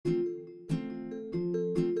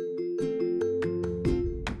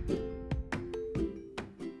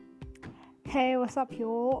what's up,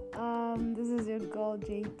 y'all? This is your girl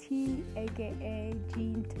JT, aka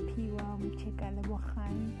Jean Tapiwa Mcheka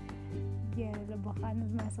Lebohan. Yeah, Lebohan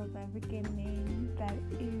is my South African name. That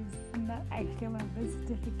is not actually my birth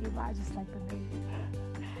certificate, but I just like the name.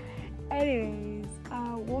 Anyways,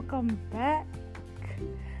 welcome back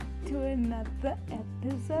to another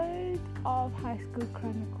episode of High School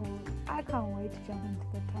Chronicles. I can't wait to jump into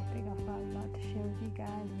the topic. I've got a lot to share with you guys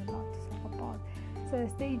and a lot to talk about. So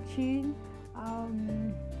stay tuned.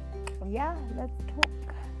 Let's talk.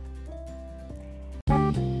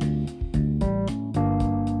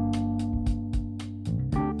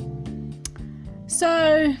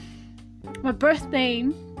 So my birth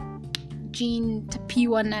name, Jean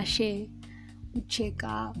Tapiwa Nashe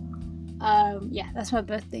Ucheka. That's my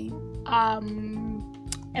birth name.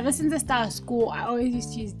 Ever since I started school, I always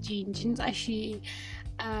used to use Jean. Jean's actually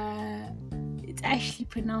it's actually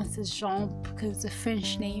pronounced as Jean because it's a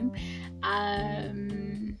French name.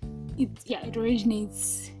 It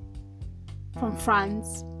originates from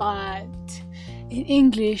France, but in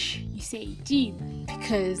English you say Jean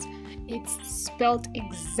because it's spelled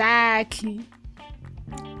exactly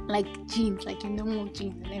like jeans, like your normal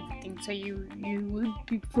jeans and everything. So you would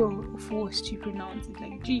be forced to pronounce it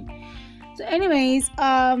like Jean. So anyways,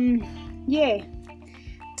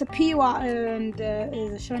 Tapiwa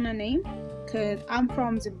is a Shona name because I'm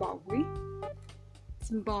from Zimbabwe,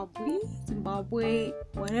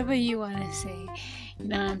 whatever you want to say, you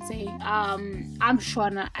know what I'm saying. I'm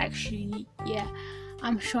Shona actually. Yeah,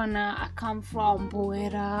 I'm Shona. I come from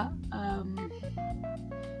Boera.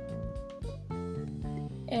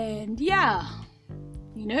 And yeah,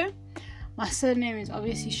 you know, my surname is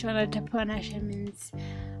obviously Shona Tapiwa Nashe, means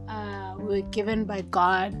we were given by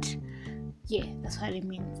God. Yeah, that's what it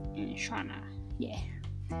means in Shona. Yeah.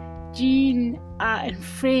 Jean in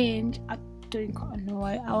French, I don't know.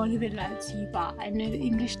 I won't even lie to you, but I know the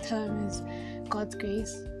English term is God's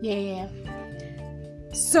grace. Yeah.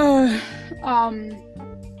 So,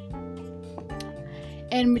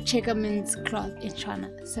 and Mcheka means cloth in Shona.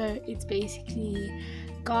 So it's basically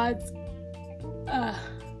God's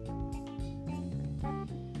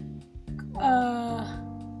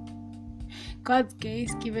God's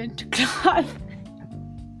grace given to cloth.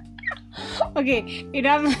 Okay,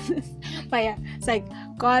 but yeah, it's like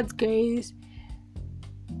God's grace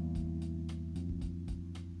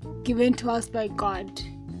given to us by God.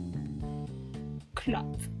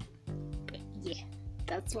 Cloth. Yeah,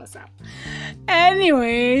 that's what's up.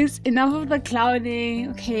 Anyways, enough of the clowning.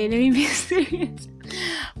 Okay, let me be serious.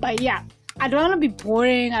 But yeah, I don't want to be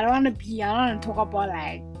boring. I don't want to talk about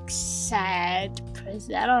like sad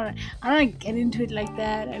person. I don't want to get into it like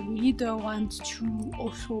that. I really don't want to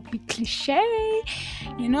also be cliche,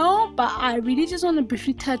 you know, but I really just want to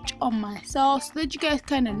briefly touch on myself so that you guys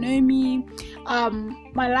kind of know me.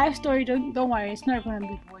 My life story, don't worry, it's not going to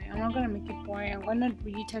be boring. I'm not going to make it boring. I'm going to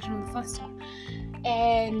really touch on the first time.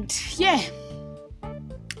 And yeah,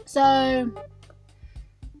 so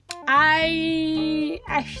I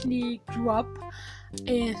actually grew up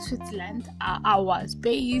in Switzerland. I was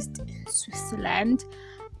based in Switzerland.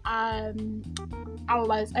 I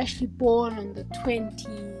was actually born on the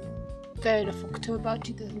 23rd of October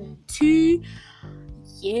 2002.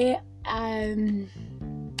 Yeah, I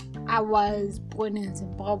was born in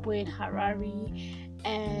Zimbabwe, in Harare,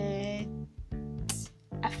 at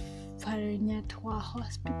Afarenyatua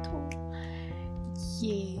Hospital.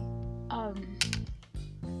 Yeah,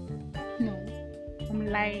 no, I'm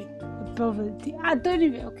lying. I don't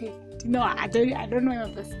even. Okay, no, I don't know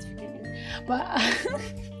what the certificate is, but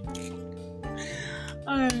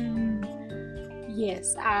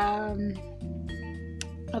yes. I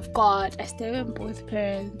stay with both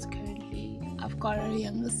parents currently. I've got a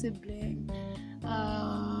younger sibling.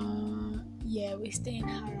 We stay in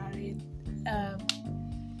Harare.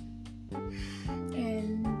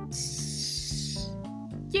 And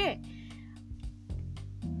yeah,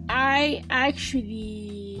 I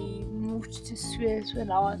actually moved to Swiss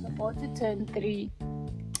when I was about to turn 3.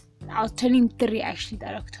 I was turning 3 actually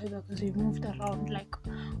that October because we moved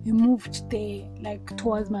there like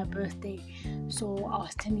towards my birthday. So I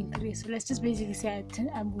was turning 3. So let's just basically say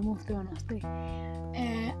I moved there when I was 3.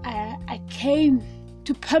 I came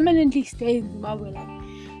to permanently stay in Zimbabwe. Like,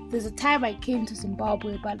 there's a time I came to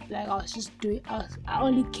Zimbabwe, but like I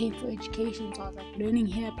only came for education, so I was like learning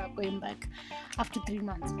here but going back after 3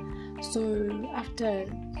 months. So after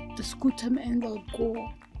the school term ends, I'll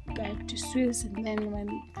go back to Swiss, and then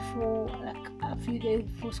for like a few days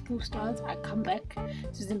before school starts, I come back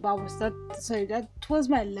to Zimbabwe. So that was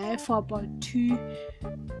my life for about 2-3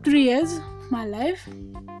 years. My life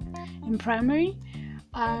in primary.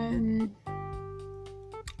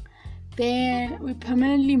 Then we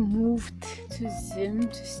permanently moved to Zim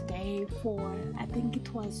to stay for, I think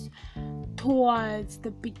it was towards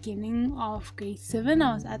the beginning of grade 7.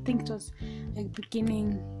 I think it was like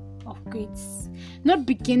beginning of grades, not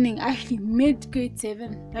beginning, actually mid grade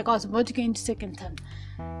 7. Like I was about to go into second term.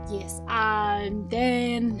 Yes. And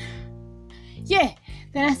then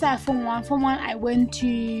I started Form 1. Form 1 I went to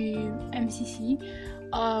MCC.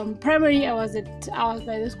 Primary I was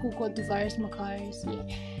by the school called Duvaris Macars,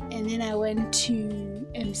 and then I went to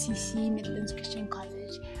MCC, Midlands Christian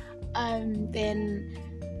College. Then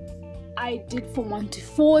I did Form 1 to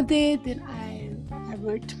 4 there. Then I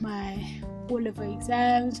wrote my O-level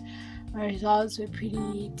exams. My results were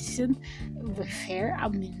pretty decent, were fair. I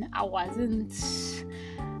mean, I wasn't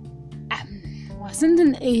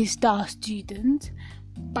an A-star student,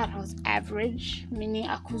 but I was average, meaning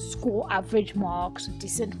I could score average marks,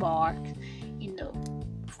 decent marks,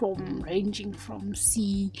 ranging from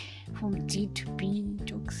D to B,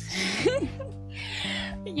 jokes.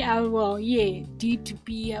 D to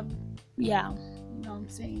B, you know what I'm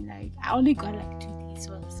saying? Like, I only got like 2 D's,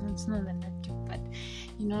 so it's not that much, but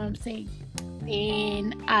you know what I'm saying?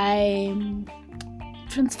 Then I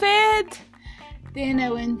transferred. Then I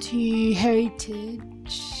went to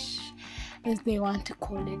Heritage, as they want to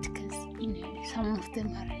call it, because some of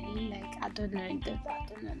them are really like, I don't know,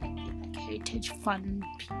 like Heritage fun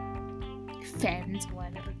fans or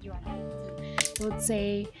whatever you want to call them. They would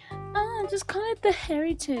say, just call it the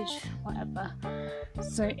Heritage, whatever.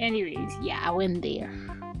 So anyways, I went there.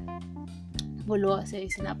 Boloa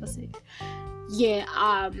says in upper 6.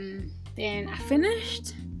 Then I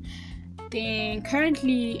finished. Then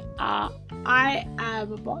currently I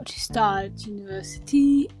am about to start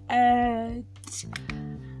university at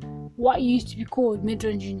what used to be called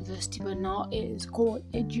Midrange University, but now it is called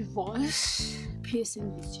Eduvos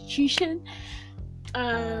Pearson Institution.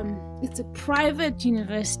 It's a private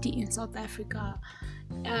university in South Africa.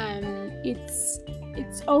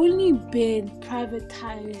 It's only been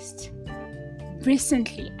privatized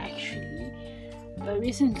recently, actually. But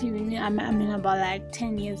recently, I mean about like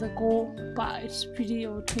 10 years ago, but it's pretty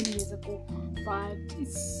old, 20 years ago. But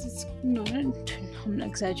it's no, I'm not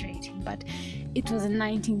exaggerating, but it was in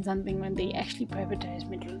 19 something when they actually privatized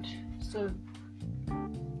Midland. So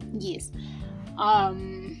yes,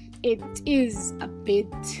 it is a bit,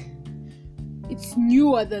 it's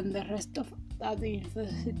newer than the rest of the other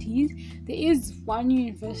universities. There is one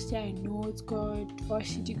university I know, it's called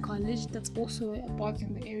Varsity College, that's also about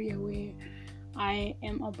in the area where I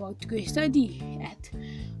am about to go study at.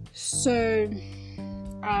 So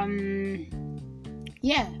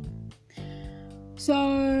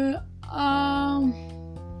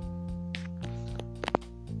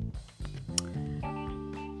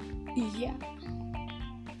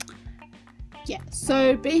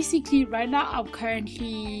so basically right now I'm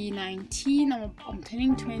currently 19. I'm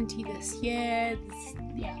turning 20 this year.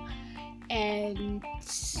 And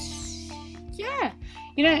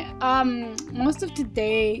most of the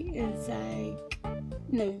day is like,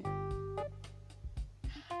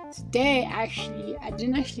 today actually I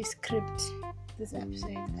didn't actually script this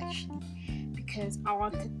episode actually, because I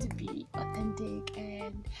wanted to be authentic,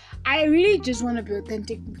 and I really just want to be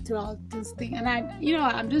authentic throughout this thing, and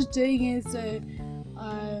I'm just doing it. So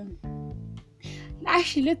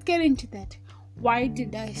actually, let's get into that. Why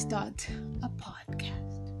did I start a podcast?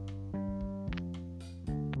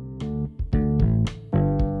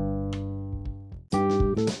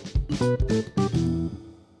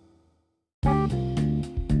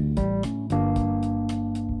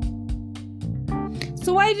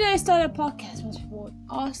 So why did I start a podcast? Most people would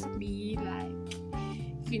ask me,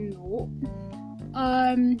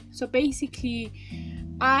 so basically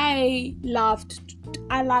I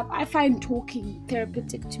find talking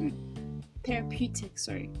therapeutic to me.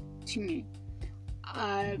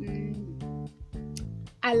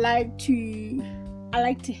 I like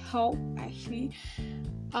to help actually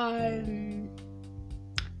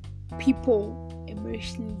people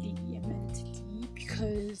emotionally and mentally,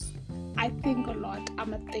 because I think a lot.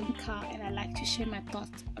 I'm a thinker, and I like to share my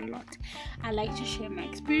thoughts a lot. I like to share my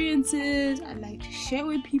experiences. I like to share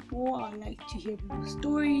with people. I like to hear people's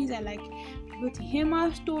stories. I like people to hear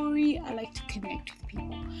my story. I like to connect with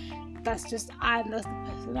people. That's the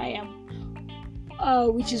person I am.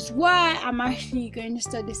 Which is why I'm actually going to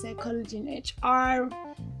study psychology and HR,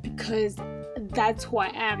 because that's who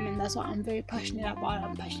I am, and that's what I'm very passionate about.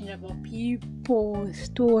 I'm passionate about people,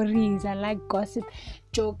 stories. I like gossip,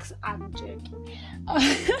 jokes. I'm joking.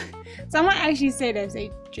 Someone actually said I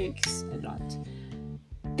say jokes a lot.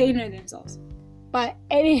 They know themselves. But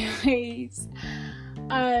anyways,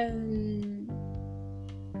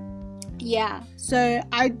 yeah, so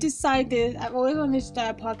I decided I've always wanted to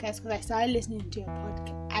start a podcast because I started listening to a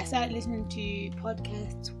podcast. I started listening to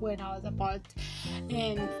podcasts when I was about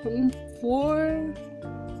in form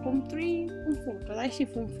 3, it was actually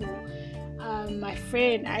form 4. My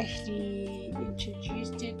friend actually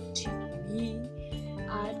introduced it to me,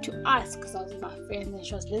 to us, because I was with my friend and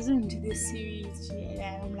she was listening to this series,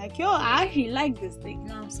 and I'm like, yo, I actually like this thing, you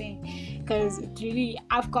know what I'm saying? Because it's really,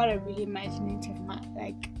 I've got a really imaginative mind,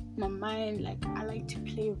 my mind, like I like to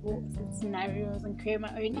play roles and scenarios and create my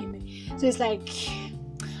own image, so it's like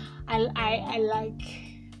I like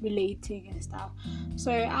relating and stuff.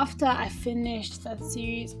 So after I finished that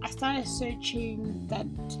series, I started searching that,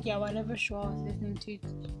 whatever show I was listening to,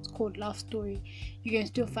 it's called Love Story. You can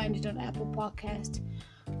still find it on Apple Podcast,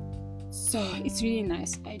 so it's really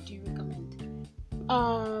nice. I do recommend it.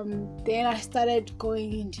 Then I started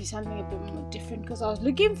going into something a bit more different because I was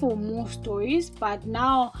looking for more stories, but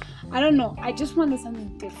now I don't know, I just wanted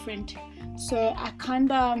something different. So I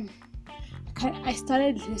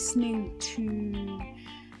started listening to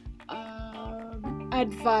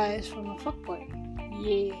advice from a fuckboy.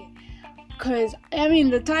 Yeah, because I mean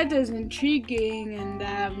the title is intriguing and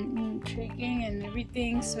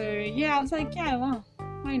everything. So yeah, I was like, yeah, well,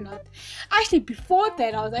 why not? Actually, before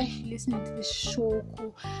that, I was actually listening to this show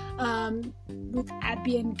called with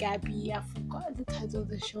Abby and Gabby. I forgot the title of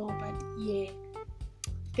the show, but yeah.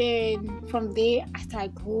 Then from there, I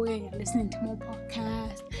started growing and listening to more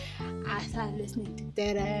podcasts. I started listening to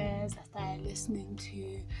Deadass. I started listening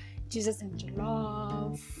to Jesus and Your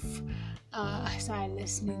Love. I started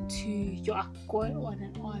listening to I going on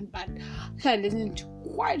and on, but I started listening to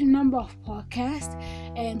quite a number of podcasts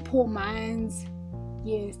and Poor Minds.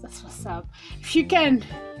 Yes, that's what's up. If you can,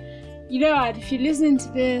 you know what, if you're listening to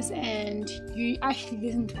this and you actually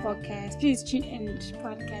listen to podcasts, please tune in to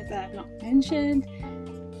podcasts that I've not mentioned.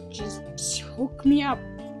 Just hook me up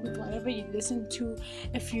with whatever you listen to.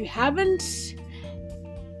 If you haven't,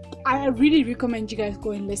 I really recommend you guys go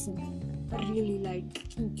and listen. I really like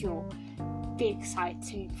your big,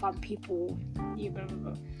 exciting, fun people.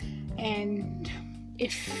 And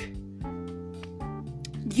if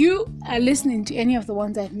you are listening to any of the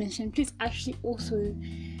ones I've mentioned, please actually also,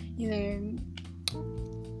 hit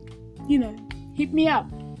me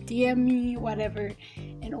up, DM me, whatever,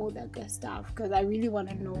 and all that good stuff, because I really want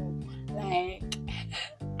to know,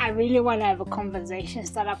 I really want to have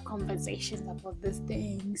start up conversations about these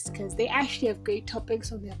things, because they actually have great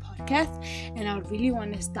topics on their podcast, and I really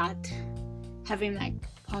want to start having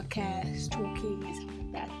podcasts, talking and stuff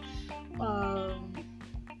like that.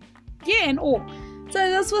 And all. So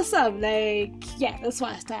that's what's up. That's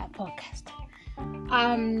why I started a podcast.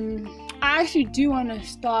 I actually do want to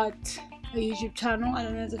start a YouTube channel. I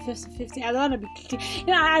don't know, it's a 50-50. I don't want to be,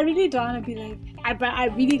 I really don't want to be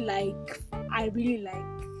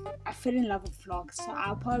I fell in love with vlogs, so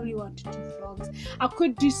I'll probably want to do vlogs. I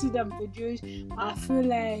could do sit-down videos, but I feel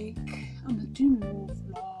like I'm gonna do more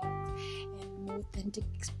vlogs and more authentic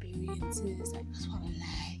experiences. That's what I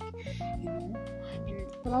like,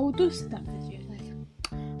 but I will do sit-down videos.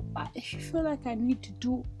 But if you feel like I need to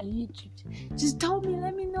do a YouTube, just tell me,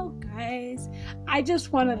 let me know, guys. I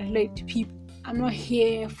just want to relate to people. I'm not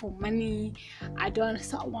here for money. I don't want to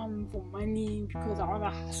start one for money because I want to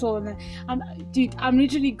hustle. I'm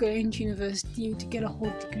literally going to university to get a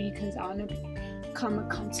whole degree because I want to become a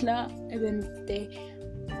counselor at the end of the day.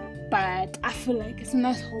 But I feel like it's a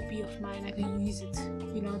nice hobby of mine. I can use it,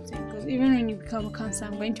 you know what I'm saying? Because even when you become a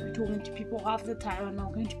counselor, I'm going to be talking to people half the time and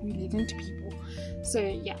I'm going to be relating to people. So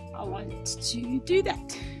yeah, I want to do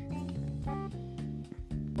that.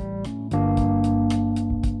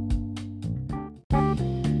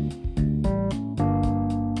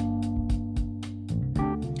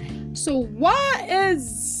 So what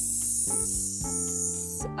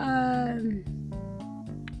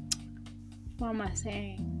am I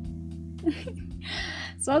saying?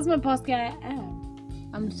 So what's my podcast?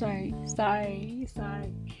 I'm sorry.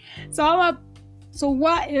 So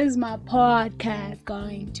what is my podcast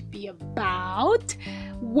going to be about?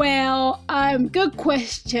 Well, good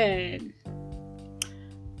question.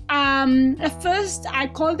 At first I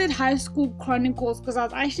called it High School Chronicles because I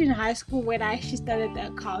was actually in high school when I actually started the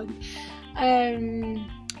account.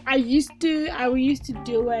 I used to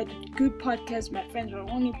do a good podcast. My friends were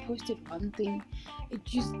only posted one thing. It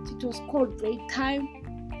was called Break Time.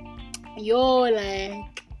 I'm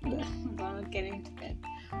not getting into that.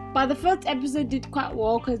 But the first episode did quite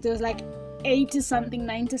well because there was 90-something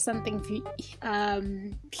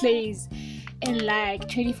plays in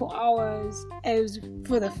 24 hours as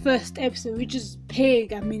for the first episode, which is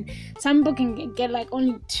big. I mean, some people can get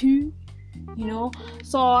only 2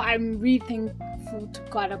 So I'm really thankful to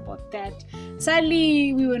God about that.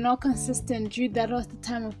 Sadly, we were not consistent. That was the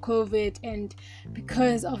time of COVID, and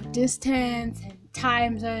because of distance and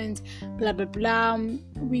time zones, blah blah blah,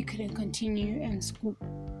 we couldn't continue in school.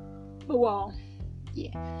 Well,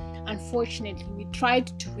 yeah, unfortunately, we tried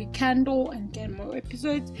to rekindle and get more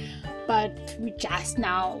episodes, but we just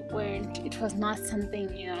now weren't. It was not something,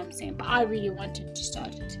 what I'm saying, but I really wanted to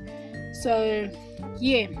start it. So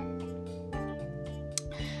yeah,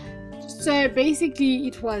 so basically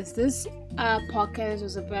it was this podcast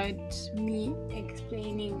was about me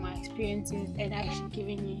explaining my experiences and actually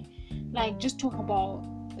giving you, like, just talk about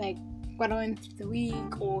like what I went through the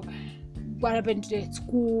week, or what happened today at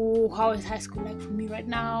school, how is high school like for me right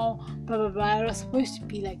now, blah blah blah. It was supposed to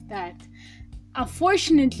be like that.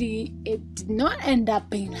 Unfortunately, it did not end up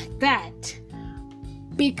being like that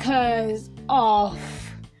because of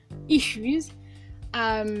issues.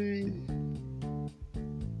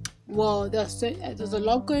 Well, there's a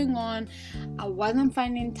lot going on. I wasn't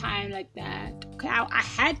finding time like that. Okay, I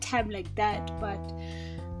had time like that, but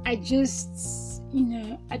I just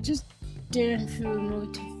didn't feel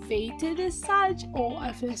motivated as such, or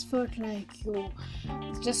I just felt like,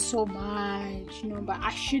 it's just so much, but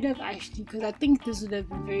I should have actually, because I think this would have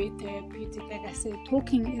been very therapeutic. Like I said,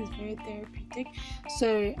 talking is very therapeutic.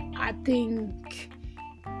 So I think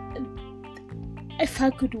if I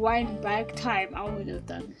could wind back time, I would have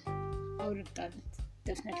done it,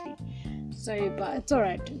 definitely. So, but it's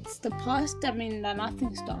alright, it's the past. I mean,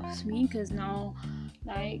 nothing stops me, because now,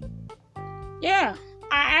 like, yeah,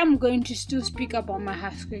 I am going to still speak about my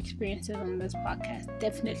high school experiences on this podcast,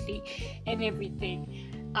 definitely, and everything,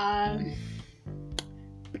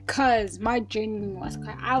 because my journey was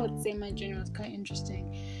quite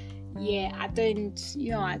interesting. Yeah, I don't,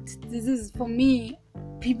 this is, for me,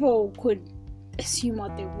 people could assume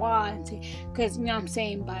what they want, because, what I'm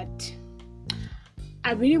saying, but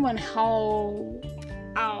I really want to help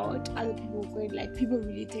out other people going, like, people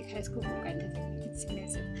really take high school for granted. It's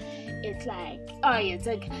massive. It's like,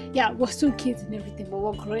 we're still kids and everything, but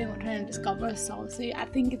we're growing, we're trying to discover ourselves. So I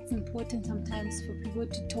think it's important sometimes for people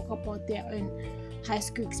to talk about their own high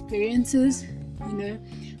school experiences, how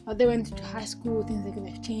they went to high school, things that could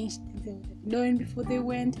have changed, things they would have known before they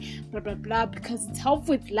went, blah blah blah, because it's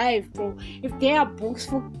helpful with life, bro. If there are books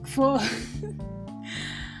for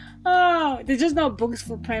oh, they're just not books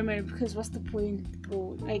for primary, because what's the point,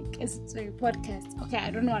 bro? Like, it's a podcast. Okay,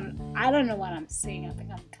 I don't know what I'm saying. I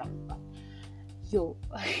think I'm talking about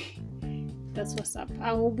that's what's up.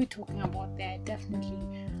 I will be talking about that, definitely.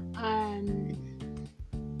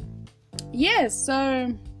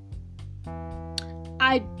 So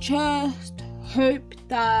I just hope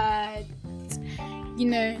that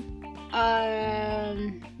you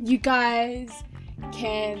guys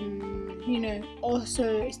can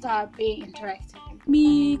also start being interactive with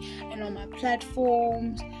me and on my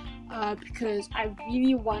platforms, because I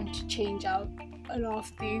really want to change out a lot of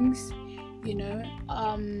things.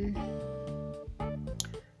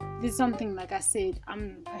 This is something, like I said,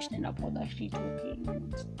 I'm passionate about, actually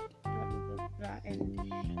talking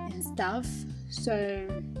and stuff. So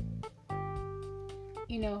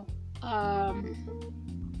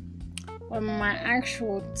when my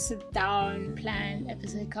actual sit down planned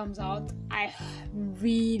episode comes out, I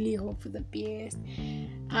really hope for the best.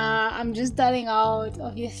 I'm just starting out.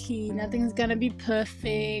 Obviously, nothing's gonna be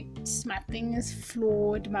perfect. My thing is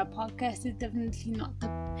flawed. My podcast is definitely not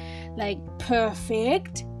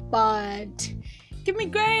perfect, but give me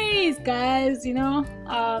grace, guys. I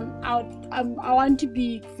want to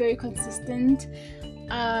be very consistent.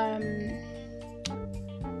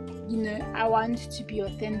 I want to be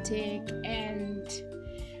authentic, and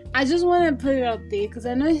I just want to put it out there, because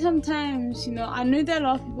I know sometimes, I know that a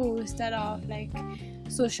lot of people will start off like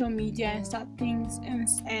social media and start things and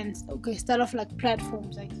start off like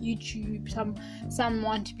platforms like YouTube. Some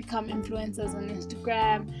want to become influencers on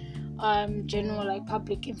Instagram, general like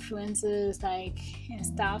public influencers, like, and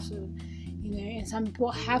stuff. So and some people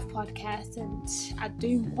have podcasts and are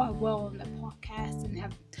doing quite well on the podcast and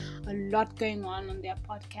have a lot going on their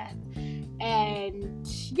podcast. And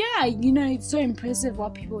it's so impressive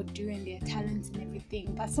what people do and their talents and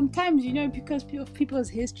everything. But sometimes, because of people's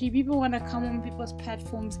history, people want to come on people's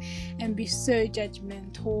platforms and be so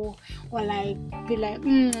judgmental, or like be like,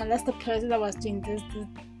 that's the person that was doing this.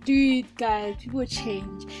 Dude, guys, people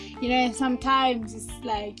change, and sometimes it's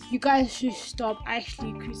like, you guys should stop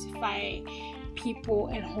actually crucifying people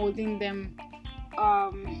and holding them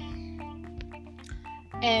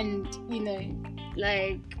and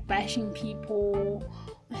like bashing people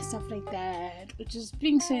and stuff like that, or just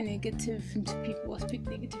being so negative into people, or speak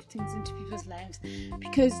negative things into people's lives.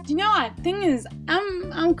 Because you know what, thing is,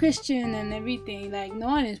 I'm Christian and everything. Like, no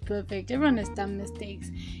one is perfect. Everyone has done mistakes.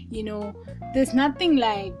 You know, there's nothing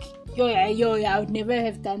like yo, I would never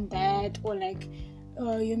have done that, or like,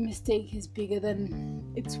 oh, your mistake is bigger than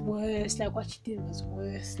it's worse. Like, what you did was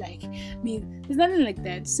worse. Like, I mean, there's nothing like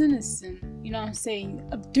that. Sin is sin. You know what I'm saying?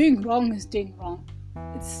 Doing wrong is doing wrong.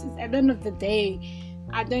 It's at the end of the day,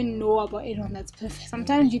 I don't know about anyone that's perfect.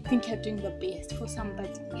 Sometimes you think you're doing the best for somebody,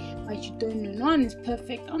 but you don't know. No one is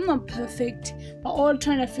perfect. I'm not perfect. We're all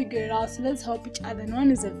trying to figure it out. So let's help each other. No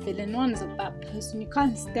one is a villain. No one is a bad person. You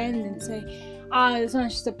can't stand and say, this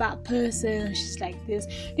one's just a bad person. She's like this.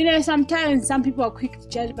 You know, sometimes some people are quick to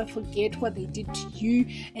judge but forget what they did to you,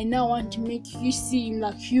 and now want to make you seem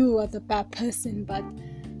like you are the bad person. But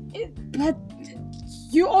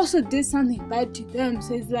you also did something bad to them.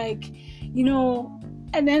 So it's like, you know,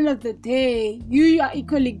 at the end of the day, you are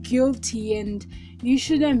equally guilty, and you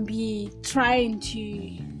shouldn't be trying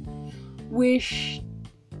to wish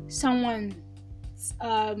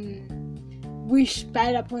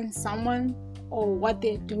bad upon someone, or what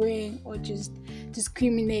they're doing, or just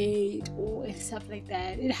discriminate or stuff like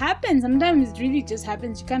that. It happens sometimes. It really just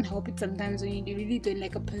happens. You can't help it sometimes when you really don't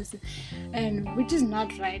like a person, and which is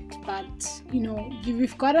not right. But you know,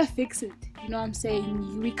 we've gotta fix it. You know what I'm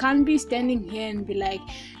saying? We can't be standing here and be like,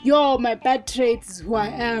 yo, my bad traits is who I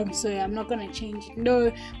am, so I'm not gonna change it.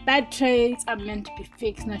 No, bad traits are meant to be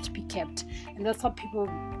fixed, not to be kept, and that's what people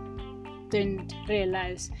don't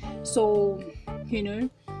realize. So, you know,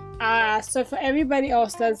 so for everybody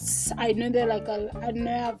else I know I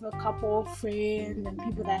have a couple of friends and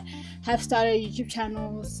people that have started YouTube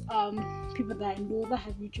channels, people that I know that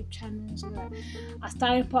have YouTube channels, or are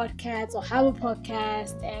starting podcasts or have a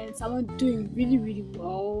podcast, and someone doing really, really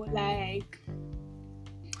well. Like,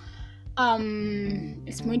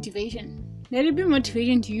 it's motivation. Let it be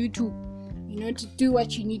motivation to you too, you know, to do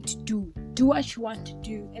what you need to do what you want to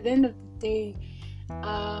do. At the end of the day,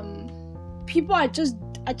 people are just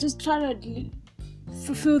trying to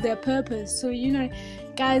fulfill their purpose. So, you know,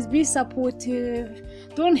 guys, be supportive,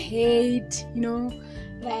 don't hate. You know,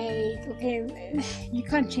 like, okay, you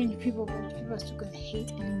can't change people, but people are still gonna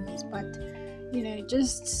hate anyways. But, you know,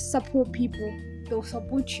 just support people. They'll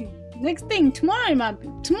support you. Next thing, tomorrow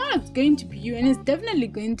it's going to be you, and it's definitely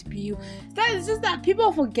going to be you. It's just that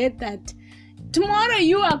people forget that tomorrow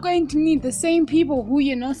you are going to need the same people who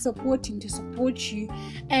you're not supporting to support you.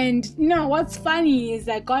 And you know what's funny is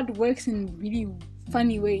that God works in really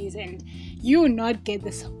funny ways, and you will not get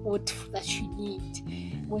the support that you need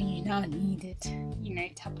when you now need it, you know,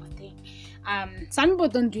 type of thing. Some people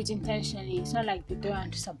don't do it intentionally. It's not like they don't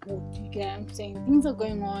want to support. You get what I'm saying? Things are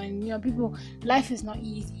going on, you know, life is not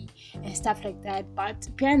easy and stuff like that, but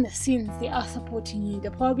behind the scenes they are supporting you. They're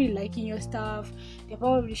probably liking your stuff, they're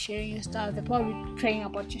probably sharing your stuff, they're probably praying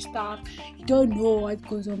about your stuff. You don't know what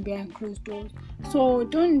goes on behind closed doors. So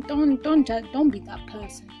don't be that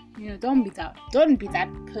person. You know, don't be that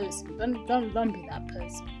person. Don't be that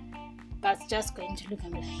person that's just going to look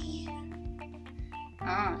and be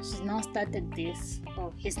like, she's now started this,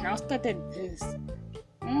 or he's now started this.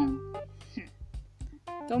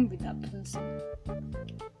 Don't be that person.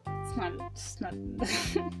 It's not it's not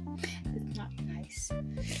nice.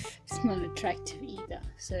 It's not attractive either.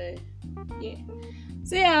 So yeah.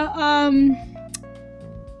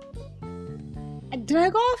 Did I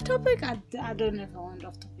go off topic? I don't know if I went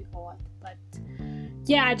off topic or what, but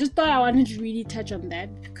yeah, I just thought I wanted to really touch on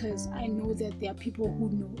that, because I know that there are people who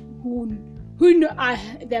know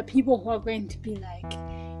there are people who are going to be like,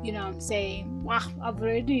 you know, I'm saying, wow, I've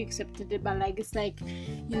already accepted it, but like, it's like,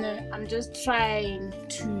 you know, I'm just trying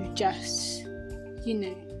to just, you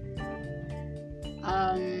know,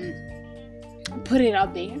 put it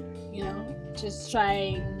out there, you know, just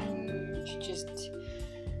trying to just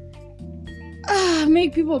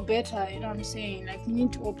make people better. You know what I'm saying? Like, we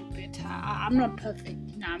need to all be better. I'm not perfect.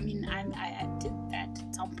 You know, I mean, I did that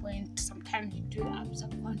at some point. Sometimes you do that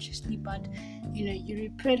subconsciously, but you know, you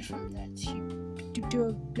repent from that. You do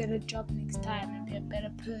a better job next time and be a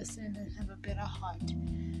better person and have a better heart.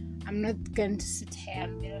 I'm not going to sit here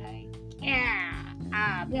and be like, yeah,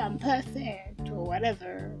 I'm perfect or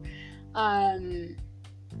whatever.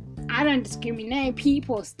 I don't discriminate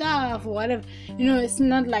people, stuff, or whatever. You know, it's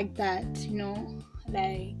not like that, you know,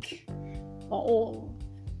 like, we're all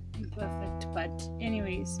imperfect. But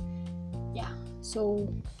anyways, yeah,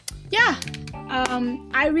 so yeah,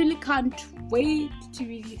 I really can't wait to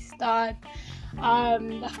really start.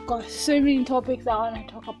 I've got so many topics I want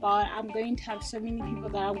to talk about. I'm going to have so many people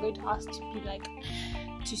that I'm going to ask to be like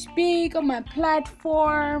to speak on my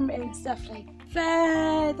platform and stuff like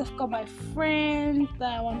that. I've got my friends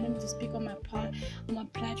that I want them to speak on my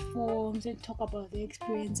platforms and talk about their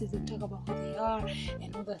experiences and talk about who they are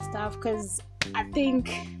and all that stuff, because I think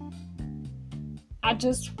I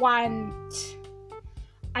just want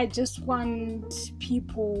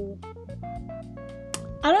people,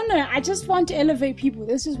 I don't know, I just want to elevate people.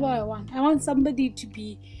 This is what I want. I want somebody to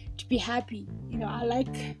be happy.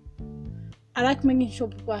 I like making sure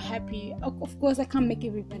people are happy. Of course, I can't make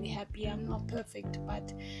everybody happy. I'm not perfect,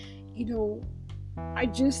 but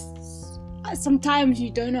sometimes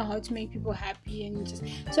you don't know how to make people happy, and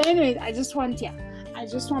so anyway, I just want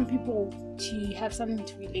people to have something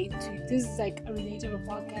to relate to. This is like a relatable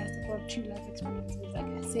podcast about true life experiences, like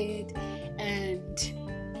I said,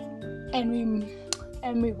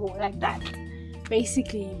 and we go like that,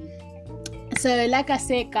 basically. So, like I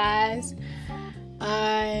said, guys,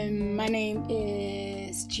 my name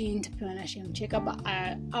is Jean Tapiona Shemcheka, but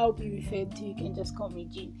I'll be referred to. You can just call me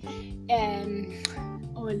Jean.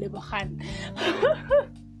 Or Lebohan.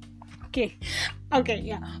 Okay,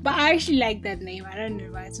 yeah. But I actually like that name. I don't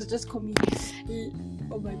know why. So just call me.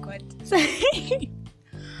 Oh my god.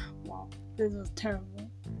 Wow, this was terrible.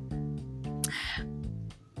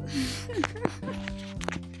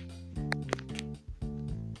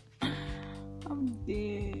 I'm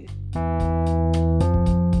dead.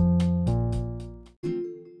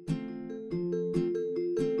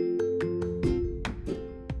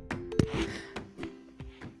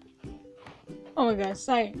 Oh my gosh,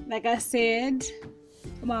 sorry. Like I said,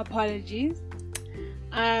 my apologies.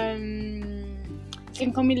 You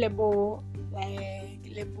can call me Lebo,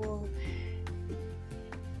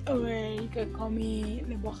 or you can call me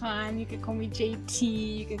Lebohan, you can call me JT,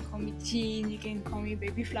 you can call me Jean, you can call me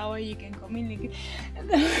Baby Flower, you can call me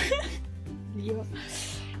Leo.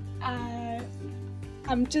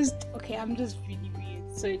 I'm just really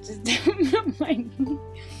weird, so just don't mind me.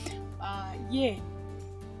 Yeah.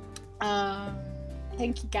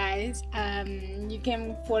 Thank you guys. You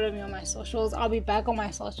can follow me on my socials. I'll be back on my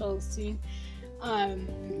socials soon.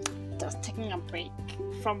 Just taking a break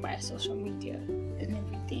from my social media and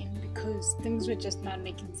everything because things were just not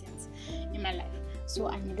making sense in my life. So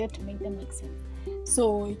I needed to make them make sense.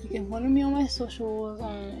 So you can follow me on my socials,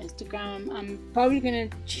 on Instagram. I'm probably gonna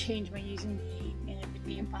change my username and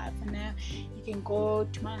everything, but for now you can go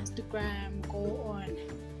to my Instagram, go on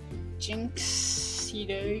Jinx,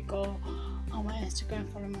 go on my Instagram,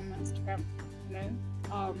 follow me on my Instagram,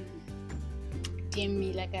 DM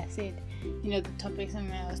me, like I said, the topics I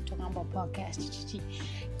was talking about podcast,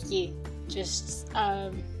 yeah, just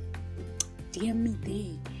DM me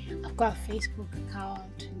there. I've got a Facebook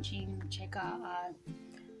account, Jean, check out.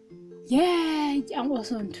 Yeah, I'm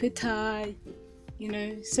also on Twitter,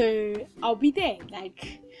 so I'll be there,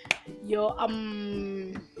 like, new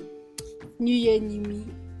year, new me.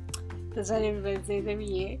 That's what everybody says every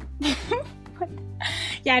year.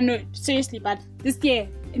 Yeah, no, seriously, but this year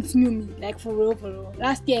it's new me, like for real.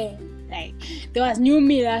 Last year, like there was new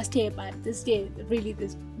me last year, but this year really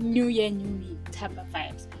this new year, new me type of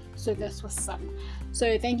vibes. So that's what's up.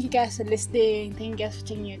 So thank you guys for listening. Thank you guys for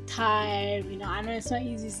taking your time. I know it's not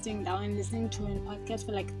easy sitting down and listening to a podcast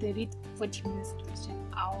for like 30 to 40 minutes to an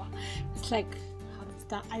hour. It's like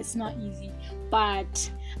it's not easy,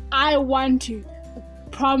 but I want to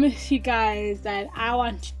promise you guys that I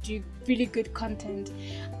want to do really good content.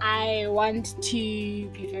 I want to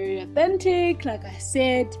be very authentic, like I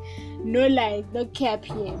said, no cap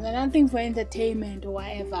here, nothing for entertainment or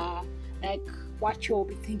whatever, like what you'll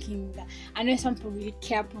be thinking. That I know some people really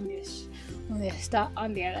cap on their stuff,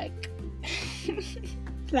 on their like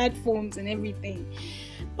platforms and everything,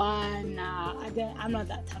 but nah, I'm not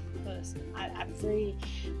that type of person. I'm very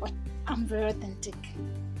authentic.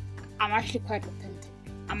 I'm actually quite authentic.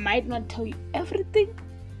 I might not tell you everything,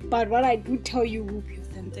 but what I do tell you will be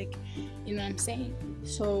authentic. You know what I'm saying?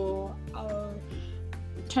 So I'll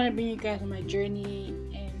try to bring you guys on my journey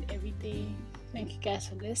and everything. Thank you guys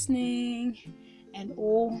for listening and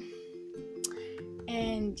all.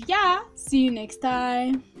 And yeah, see you next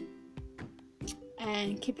time.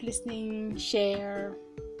 And keep listening, share.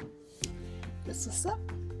 That's what's up.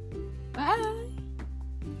 Bye.